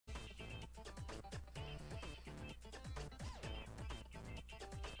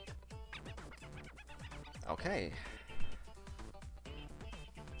Okay.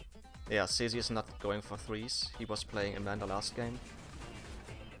 Yeah, Cezi is not going for 3s. He was playing Amanda last game.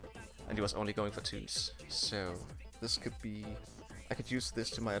 And he was only going for 2s. So, this could be... I could use this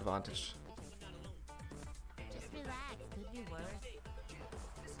to my advantage. Just relax, could be worse.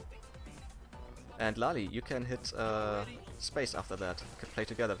 And Lali, you can hit space after that. You can play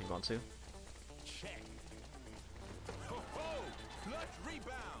together if you want to. Check. Ho ho! Clutch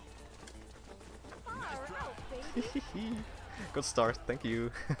rebound. Far out, baby. Good start, thank you.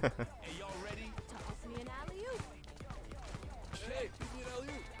 Hey, y'all ready? Toss me an alley-oop. Hey, give me an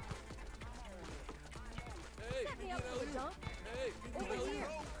alley-oop. Hey, Set give me me up an for a alley-oop. dunk. Hey, give me an Over alley-oop.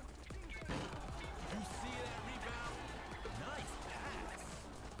 here. You see that rebound? Nice pass.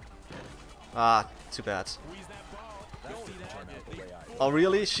 Ah, too bad. Squeeze that ball. Don't see that. Oh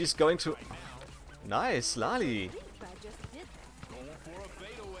really? She's going to... Nice, Lali! I think I just did that. Going for a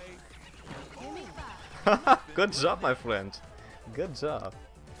fadeaway. Give me 5. Good job, my friend. Good job.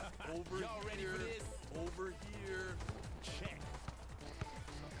 Over y'all ready for this? Over here. Check.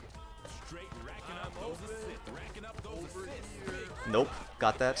 Straight racking up those assists. Racking up those assists. Nope,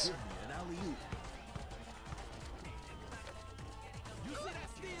 got that. An alley-oop. You see that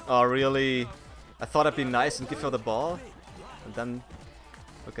steal? Oh really? I thought I'd be nice and give her the ball. And then...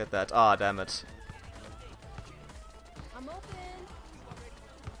 Look at that. Ah, damn it. I'm open.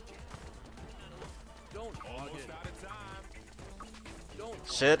 Don't almost out of time. Don't.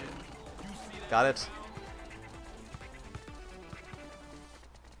 Shit. You see that? Got it.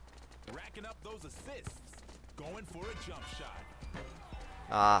 Racking up those assists. Going for a jump shot.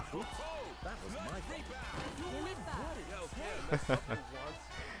 Ah. Oh, that was my Give me 5.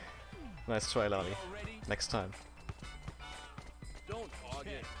 Nice try, Lali. Y'all ready? Next time. Don't hog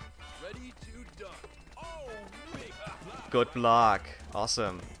it. Ready to dunk. Oh, big block. Good block.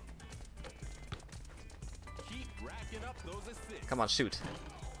 Awesome. Keep racking up those assists. Come on, shoot.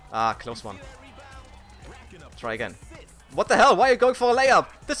 Ah, close one. See that rebound? Racking up Try again. assists. What the hell? Why are you going for a layup?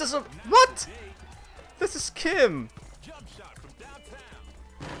 This is a... What? Hey, This is Kim. jump shot from downtown.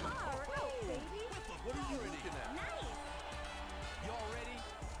 Far out, baby. What are you looking at? Nice. Y'all ready?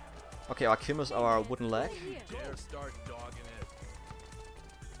 Okay, our Kim is our wooden leg. Over here. Dare start dogging it.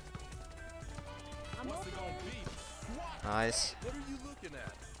 I'm What's it open. gonna be? What? Nice. What are you looking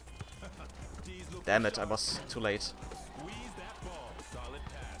at? These look Damn it, I sharp. was too late. Squeeze that ball. Solid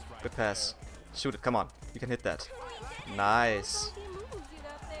pass right Good pass. Shoot it, come on. You can hit that. Those Nice. funky moves you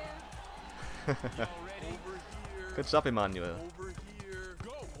got there. there. Y'all ready? Over here. Good job, Emmanuel. Over here.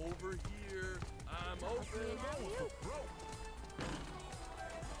 Go. Over here. I'm Toss me open. an alley-oop.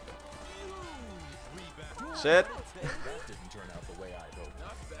 Rebound. Shit. That didn't turn out the way I hoped.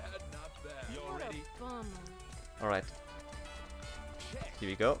 Not bad, not bad. Y'all What ready? a bummer. Alright, Check. here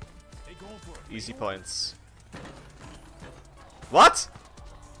we go. They going for a Easy fadeaway. points. What?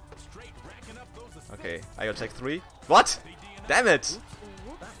 Straight racking up those assists. Okay, I gotta take 3. What? They D'ing up. Damn it!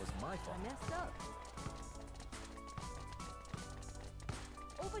 Whoops. That was my fault. I messed up.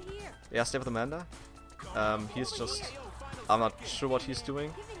 Over here. Yeah, stay with Amanda. He's just... I'm not sure what he's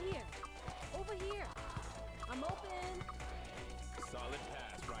doing. Give it here. Over here. I'm open. Solid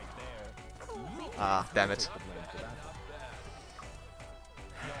pass right there. Ooh, big Ah, damn it. Not bad.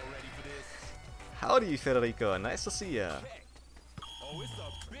 Y'all ready for this? Howdy, Federico. Nice to see ya. Check. Oh, it's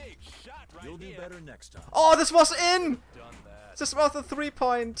a big shot right You'll do here. better next time. Oh, this was in! Done that. This was a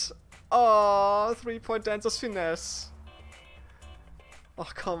 3-point. Oh, 3-point Dancer's Finesse. Oh,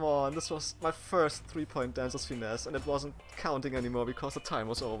 come on. This was my first 3-point Dancer's Finesse, and it wasn't counting anymore because the time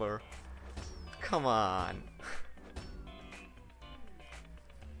was over. Come on.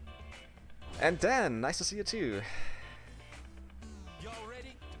 And Dan, nice to see you too. Y'all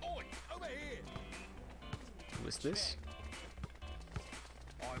ready? Oi, over here. Who is this?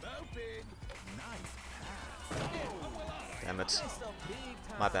 I'm open. Nice pass. Damn it. Myself big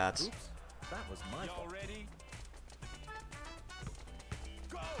time. My bad. Oops, that was my Y'all fault. ready?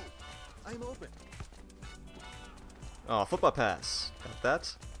 Go. I'm open. Oh, football pass. Got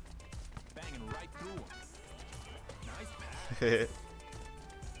that. Banging right through him. Nice pass.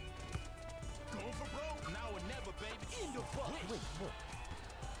 Go for broke. Now or never, baby. In the bucket. Wait, look.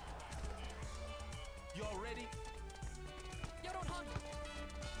 Y'all ready? Yo, don't hug it.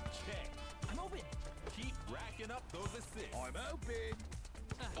 Check. I'm open. Keep racking up those assists. I'm open.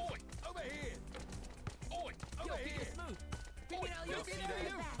 Oi, over here. Oi, over here. Smooth. Oi, y'all see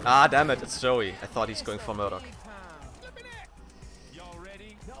that? Ah, damn it. It's Joey. I thought he's going for Murdoch. Look at that. Y'all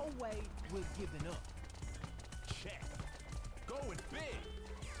ready? No way we're giving up. Check. Going big.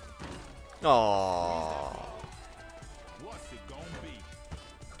 Oh. What's it gonna be?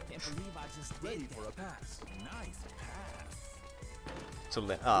 believe I just Ready did for a that. pass. Nice pass. Too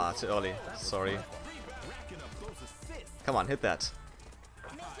late. Ah, too early. Sorry. Racking up those assists. Come on, hit that.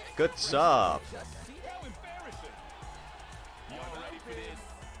 Good job. How embarrassing. Y'all ready for this?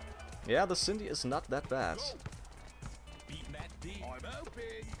 Yeah, the Cindy is not that bad. Beating that D. I'm open.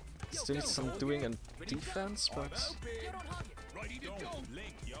 Still needs some doing in defense, I'm but open. Ready to go.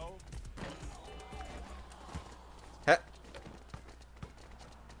 Link, yo. heh.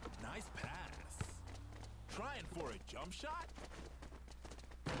 Nice pass. Trying for a jump shot?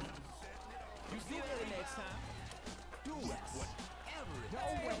 You see that the next time? Do it. Whatever it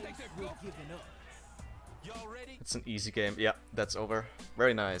No way we're giving up. Y'all ready? It's an easy game. Yeah, that's over.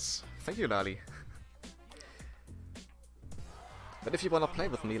 Very nice. Thank you, Lali. But if you wanna play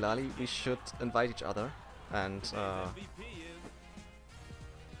with me, Lali, we should invite each other. And MVP is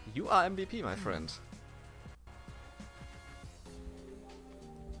you are MVP, my friend.